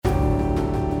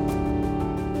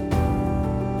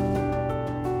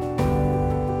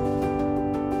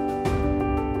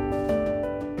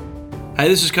Hey,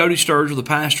 this is Cody Sturgill, the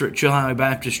pastor at Chilhowee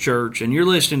Baptist Church, and you're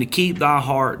listening to Keep Thy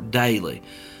Heart Daily,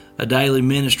 a daily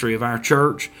ministry of our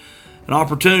church, an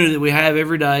opportunity that we have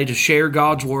every day to share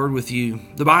God's Word with you.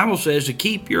 The Bible says to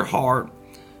keep your heart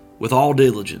with all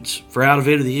diligence, for out of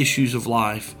it are the issues of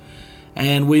life.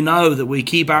 And we know that we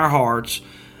keep our hearts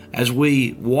as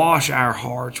we wash our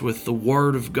hearts with the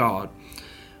Word of God.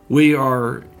 We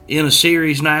are in a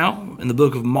series now in the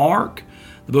book of Mark.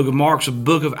 The book of Mark's a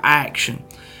book of action.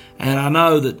 And I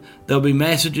know that there'll be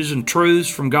messages and truths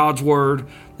from God's Word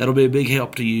that'll be a big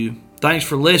help to you. Thanks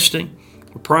for listening.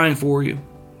 We're praying for you.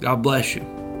 God bless you.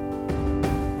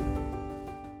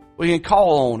 We can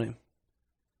call on Him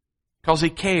because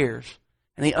He cares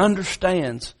and He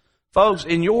understands. Folks,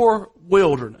 in your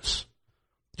wilderness,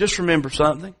 just remember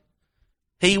something.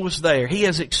 He was there. He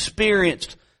has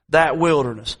experienced that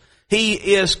wilderness. He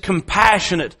is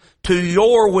compassionate to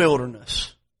your wilderness.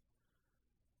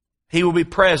 He will be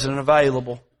present and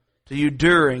available to you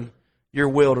during your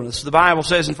wilderness. The Bible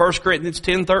says in 1 Corinthians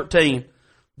 10:13,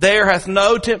 "There hath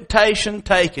no temptation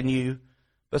taken you,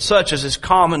 but such as is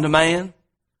common to man.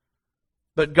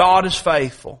 But God is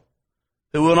faithful,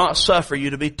 who will not suffer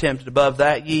you to be tempted above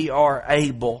that ye are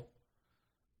able,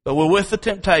 but will with the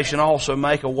temptation also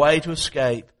make a way to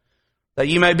escape, that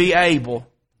ye may be able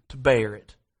to bear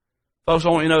it." Folks,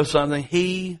 I want you to know something.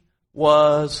 He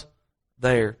was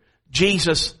there.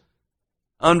 Jesus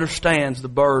understands the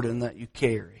burden that you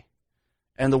carry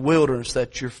and the wilderness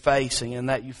that you're facing and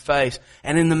that you face.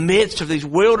 And in the midst of these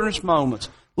wilderness moments,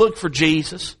 look for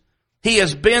Jesus. He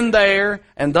has been there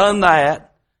and done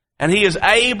that, and He is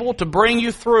able to bring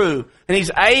you through, and He's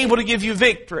able to give you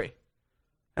victory.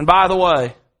 And by the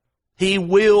way, He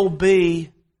will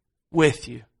be with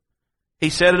you.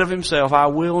 He said it of Himself, I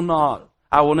will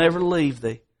never leave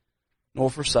thee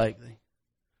nor forsake thee.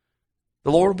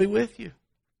 The Lord will be with you.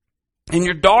 In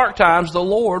your dark times, the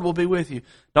Lord will be with you.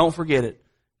 Don't forget it.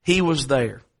 He was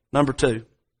there. Number two.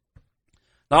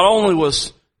 Not only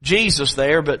was Jesus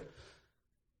there, but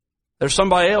there's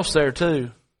somebody else there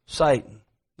too. Satan.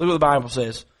 Look what the Bible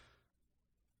says.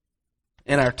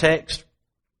 In our text,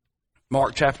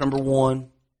 Mark chapter number 1,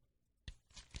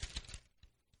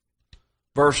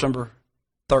 verse number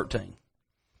 13.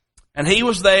 "And he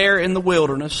was there in the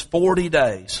wilderness 40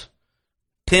 days,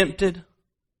 tempted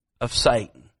of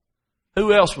Satan."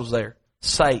 Who else was there?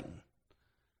 Satan.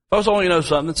 Folks, I want you to know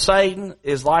something. Satan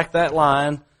is like that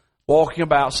lion walking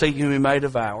about seeking whom he may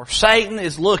devour. Satan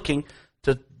is looking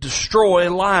to destroy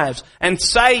lives. And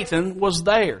Satan was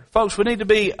there. Folks, we need to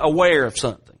be aware of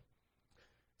something.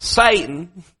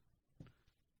 Satan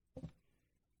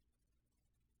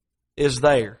is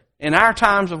there. In our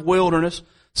times of wilderness,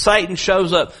 Satan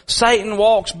shows up. Satan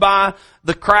walks by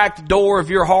the cracked door of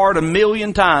your heart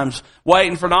 1,000,000 times,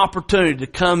 waiting for an opportunity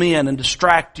to come in and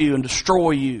distract you and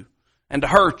destroy you and to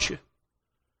hurt you.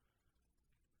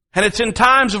 And it's in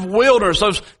times of wilderness,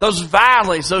 those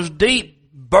valleys, those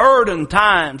deep burden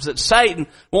times that Satan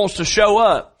wants to show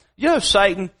up. You know,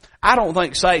 Satan, I don't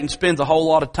think Satan spends a whole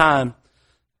lot of time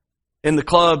in the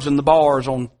clubs and the bars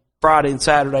on Friday and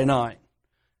Saturday night.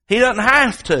 He doesn't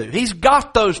have to. He's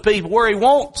got those people where he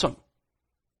wants them.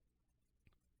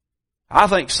 I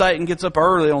think Satan gets up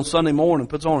early on Sunday morning,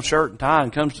 puts on a shirt and tie,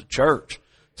 and comes to church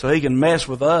so he can mess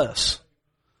with us.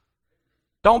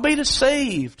 Don't be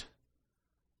deceived.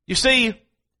 You see,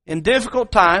 in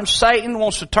difficult times, Satan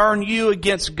wants to turn you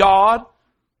against God,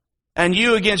 and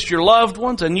you against your loved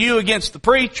ones, and you against the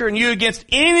preacher, and you against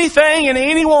anything and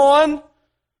anyone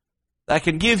that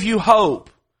can give you hope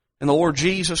in the Lord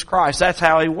Jesus Christ. That's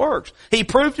how He works. He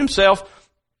proved Himself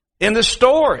in this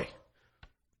story.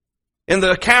 In the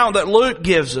account that Luke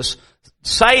gives us,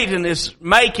 Satan is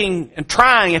making and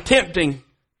attempting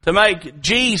to make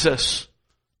Jesus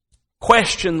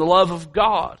question the love of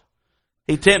God.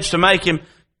 He attempts to make Him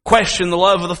question the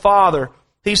love of the Father.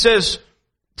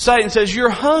 Satan says,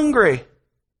 you're hungry.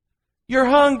 You're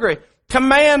hungry.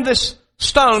 Command this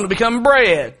stone to become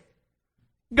bread.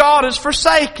 God has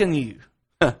forsaken you.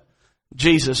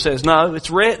 Jesus says, no, it's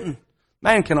written.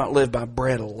 Man cannot live by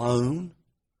bread alone.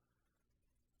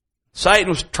 Satan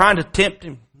was trying to tempt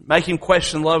Him, make Him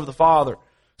question the love of the Father.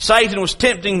 Satan was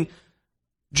tempting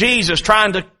Jesus,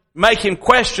 trying to make Him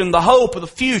question the hope of the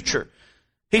future.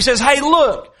 He says, hey,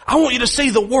 look, I want you to see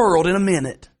the world in a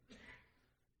minute.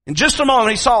 In just a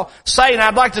moment, he saw Satan.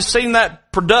 I'd like to see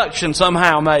that production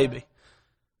somehow, maybe.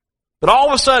 But all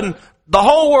of a sudden, the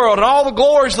whole world and all the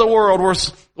glories of the world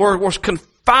was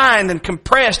confined and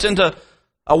compressed into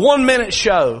a 1-minute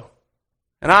show.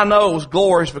 And I know it was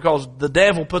glorious because the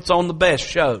devil puts on the best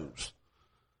shows.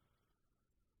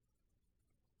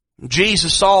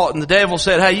 Jesus saw it and the devil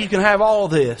said, hey, you can have all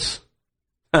this.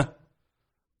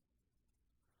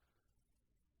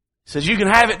 says, you can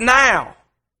have it now.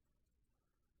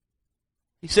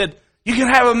 He said, you can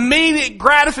have immediate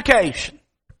gratification.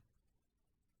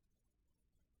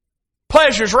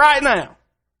 Pleasures right now.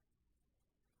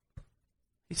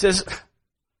 He says,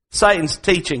 Satan's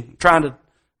teaching, trying to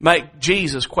make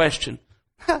Jesus question,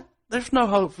 there's no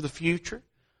hope for the future.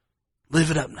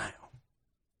 Live it up now.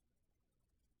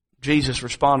 Jesus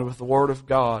responded with the Word of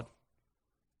God.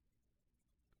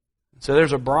 So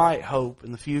there's a bright hope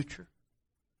in the future.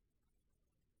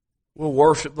 We'll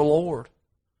worship the Lord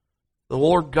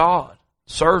God.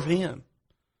 Serve Him.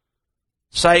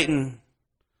 Satan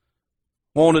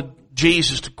wanted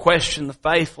Jesus to question the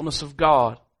faithfulness of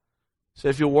God. He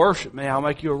said, if you'll worship me, I'll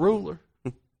make you a ruler.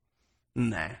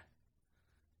 Nah.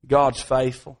 God's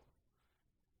faithful.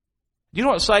 You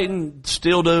know what Satan's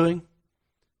still doing?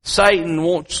 Satan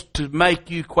wants to make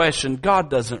you question, God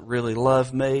doesn't really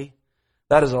love me.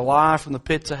 That is a lie from the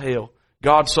pits of hell.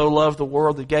 God so loved the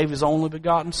world that He gave His only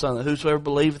begotten Son, that whosoever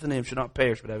believeth in Him should not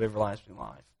perish but have everlasting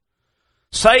life.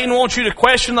 Satan wants you to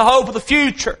question the hope of the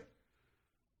future.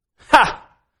 Ha!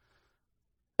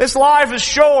 This life is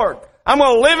short. I'm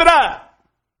going to live it up.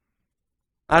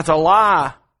 That's a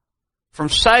lie from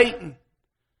Satan.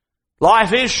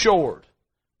 Life is short,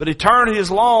 but eternity is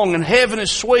long, and heaven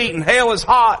is sweet, and hell is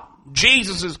hot.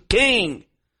 Jesus is King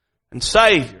and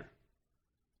Savior.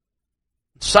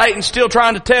 Satan's still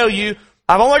trying to tell you,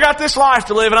 I've only got this life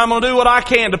to live, and I'm going to do what I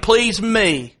can to please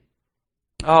me.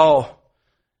 Oh,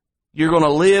 you're going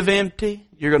to live empty.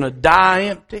 You're going to die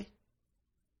empty.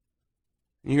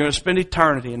 You're going to spend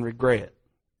eternity in regret.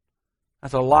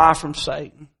 That's a lie from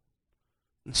Satan.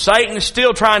 And Satan is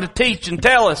still trying to teach and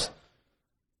tell us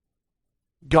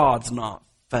God's not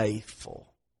faithful.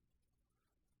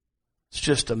 It's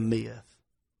just a myth.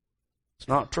 It's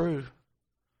not true.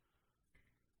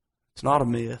 It's not a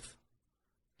myth.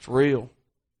 It's real.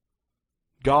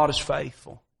 God is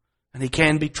faithful, and He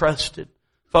can be trusted.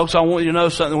 Folks, I want you to know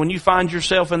something. When you find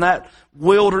yourself in that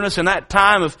wilderness, in that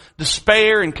time of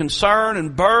despair and concern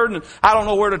and burden, and I don't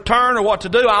know where to turn or what to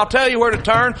do, I'll tell you where to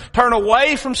turn. Turn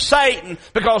away from Satan,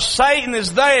 because Satan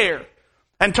is there.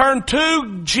 And turn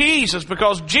to Jesus,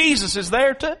 because Jesus is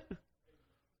there too.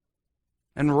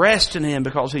 And rest in Him,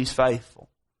 because He's faithful.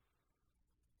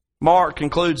 Mark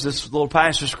concludes this little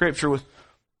passage of Scripture with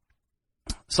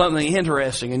something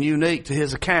interesting and unique to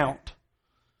his account.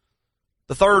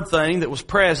 The third thing that was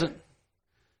present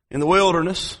in the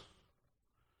wilderness,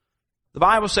 the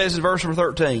Bible says in verse number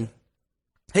 13,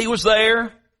 He was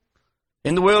there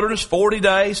in the wilderness 40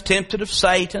 days, tempted of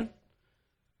Satan,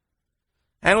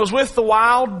 and was with the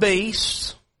wild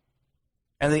beasts,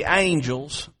 and the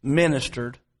angels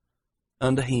ministered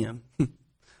unto Him.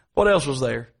 What else was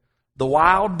there? The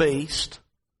wild beast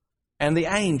and the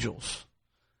angels.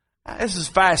 This is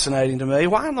fascinating to me.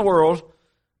 Why in the world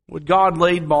would God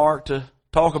lead Mark to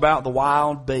talk about the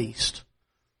wild beast?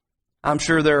 I'm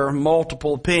sure there are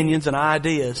multiple opinions and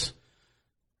ideas.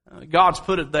 God's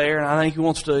put it there, and I think He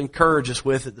wants to encourage us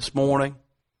with it this morning.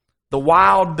 The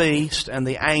wild beast and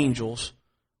the angels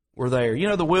were there. You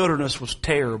know, the wilderness was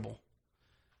terrible.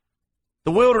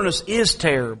 The wilderness is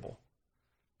terrible.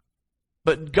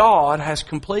 But God has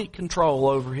complete control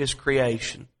over His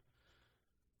creation.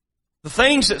 The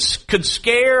things that could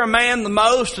scare a man the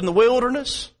most in the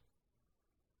wilderness,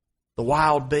 the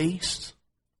wild beasts,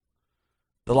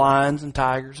 the lions and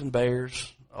tigers and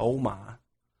bears, oh my.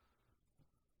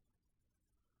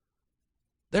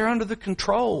 They're under the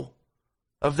control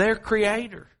of their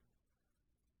Creator.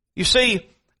 You see,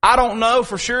 I don't know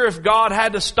for sure if God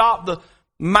had to stop the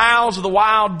mouths of the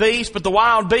wild beasts, but the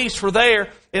wild beasts were there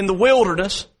in the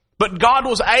wilderness. But God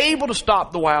was able to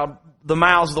stop the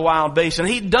mouths of the wild beasts, and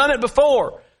He'd done it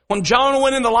before. When Jonah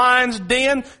went in the lion's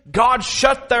den, God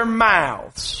shut their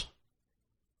mouths.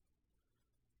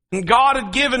 And God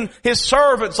had given His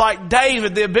servants like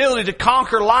David the ability to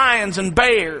conquer lions and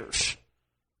bears.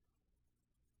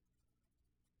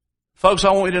 Folks,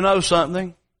 I want you to know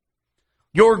something.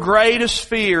 Your greatest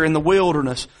fear in the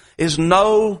wilderness is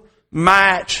no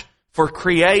match for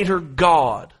Creator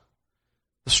God.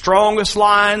 The strongest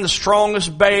lion, the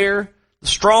strongest bear, the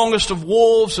strongest of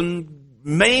wolves, and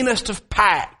meanest of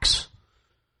packs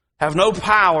have no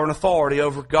power and authority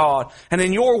over God. And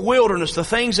in your wilderness, the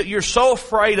things that you're so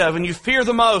afraid of and you fear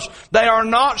the most, they are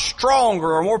not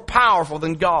stronger or more powerful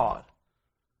than God.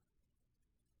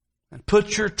 And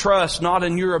put your trust not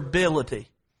in your ability,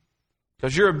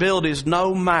 because your ability is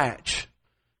no match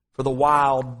for the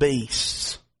wild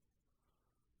beasts.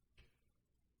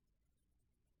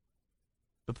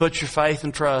 But put your faith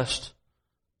and trust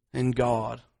in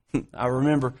God. I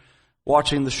remember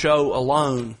watching the show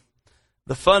Alone.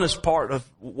 the funnest part of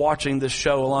watching this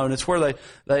show alone. It's where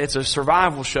it's a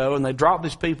survival show, and they drop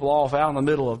these people off out in the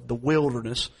middle of the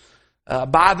wilderness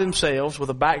by themselves with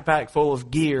a backpack full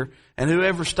of gear, and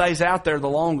whoever stays out there the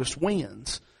longest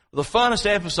wins. The funnest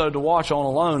episode to watch on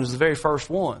Alone is the very first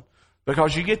one,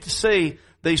 because you get to see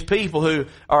these people who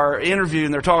are interviewed,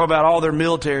 and they're talking about all their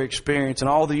military experience and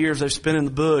all the years they've spent in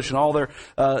the bush and all their,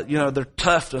 their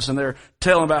toughness, and they're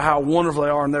telling about how wonderful they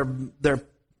are and their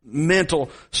mental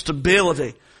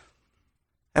stability.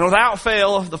 And without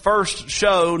fail, the first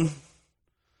show,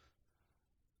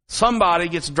 somebody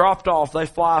gets dropped off. They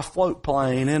fly a float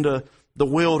plane into the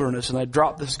wilderness, and they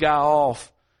drop this guy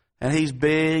off, and he's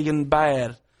big and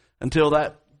bad until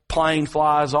that plane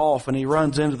flies off and he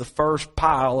runs into the first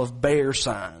pile of bear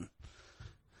sign.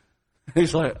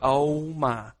 He's like, oh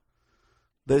my,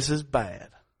 this is bad.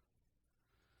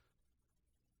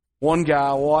 One guy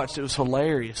I watched, it was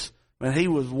hilarious. Man, he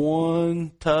was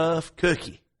one tough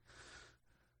cookie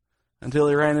until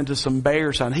he ran into some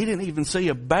bear sign. He didn't even see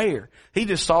a bear. He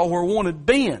just saw where one had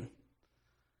been.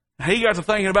 He got to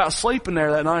thinking about sleeping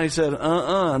there that night. He said,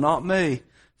 not me.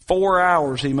 4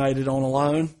 hours he made it on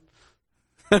Alone.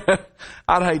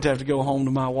 I'd hate to have to go home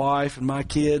to my wife and my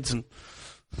kids and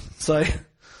say,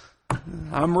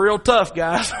 I'm real tough,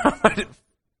 guys. I made it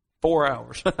 4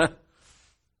 hours.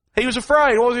 He was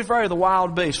afraid. What was he afraid of? The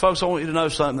wild beast. Folks, I want you to know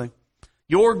something.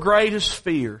 Your greatest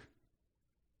fear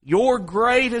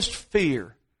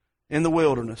in the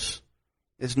wilderness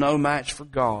is no match for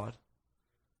God.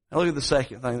 Now look at the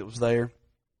second thing that was there.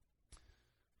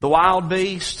 The wild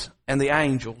beast and the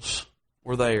angels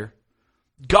were there.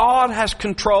 God has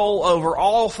control over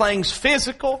all things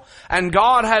physical, and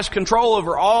God has control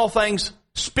over all things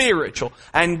spiritual,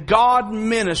 and God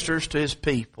ministers to His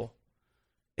people.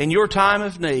 In your time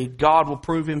of need, God will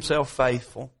prove Himself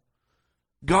faithful.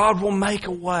 God will make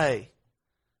a way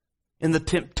in the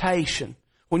temptation.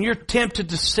 When you're tempted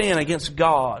to sin against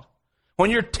God, when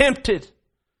you're tempted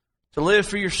to live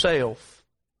for yourself,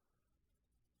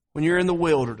 when you're in the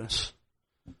wilderness,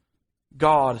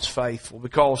 God is faithful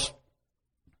because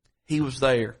He was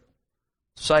there.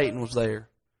 Satan was there.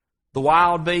 The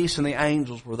wild beasts and the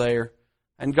angels were there.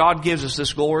 And God gives us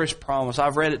this glorious promise.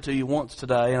 I've read it to you once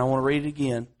today, and I want to read it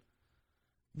again.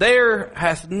 There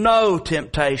hath no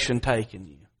temptation taken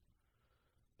you,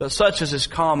 but such as is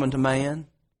common to man.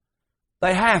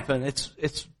 They happen.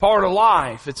 It's part of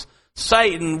life.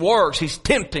 Satan works. He's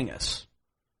tempting us.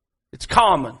 It's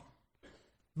common.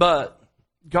 But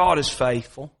God is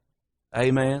faithful.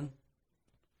 Amen.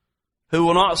 Who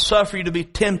will not suffer you to be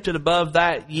tempted above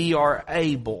that ye are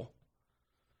able,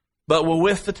 but will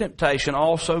with the temptation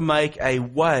also make a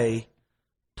way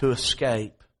to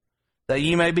escape, that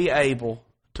ye may be able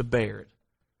to bear it.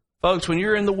 Folks, when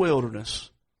you're in the wilderness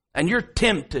and you're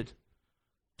tempted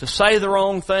to say the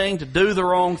wrong thing, to do the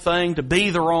wrong thing, to be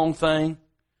the wrong thing,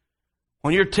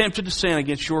 when you're tempted to sin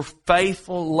against your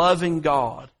faithful, loving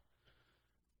God,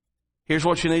 here's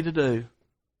what you need to do.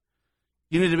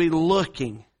 You need to be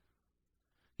looking.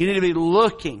 You need to be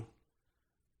looking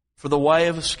for the way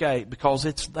of escape, because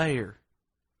it's there.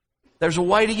 There's a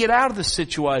way to get out of this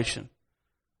situation.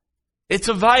 It's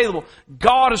available.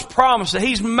 God has promised that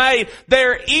He's made.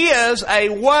 There is a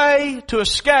way to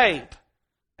escape,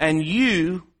 and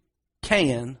you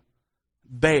can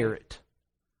bear it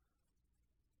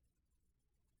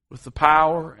with the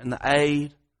power and the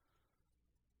aid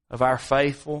of our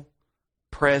faithful,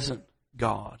 present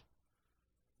God.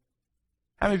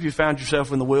 How many of you found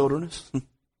yourself in the wilderness?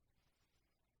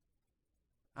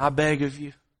 I beg of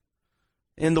you,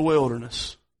 in the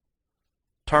wilderness,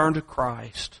 turn to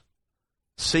Christ.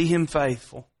 See Him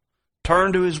faithful.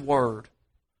 Turn to His Word.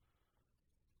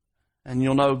 And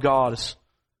you'll know God is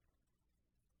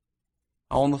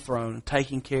on the throne and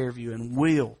taking care of you, and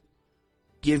will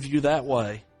give you that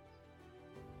way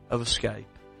of escape.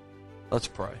 Let's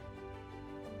pray.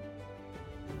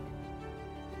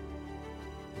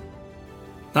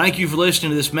 Thank you for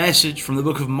listening to this message from the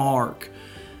book of Mark.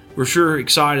 We're sure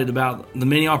excited about the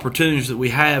many opportunities that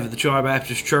we have at the Chilhowee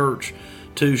Baptist Church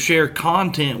to share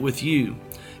content with you.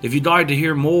 If you'd like to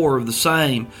hear more of the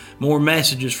same, more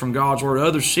messages from God's Word,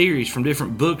 other series from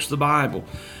different books of the Bible,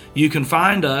 you can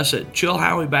find us at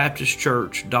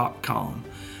ChilhoweeBaptistChurch.com,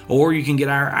 or you can get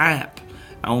our app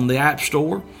on the App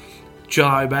Store,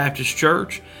 Chilhowee Baptist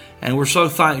Church, and we're so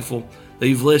thankful that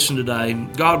you've listened today.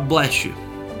 God bless you.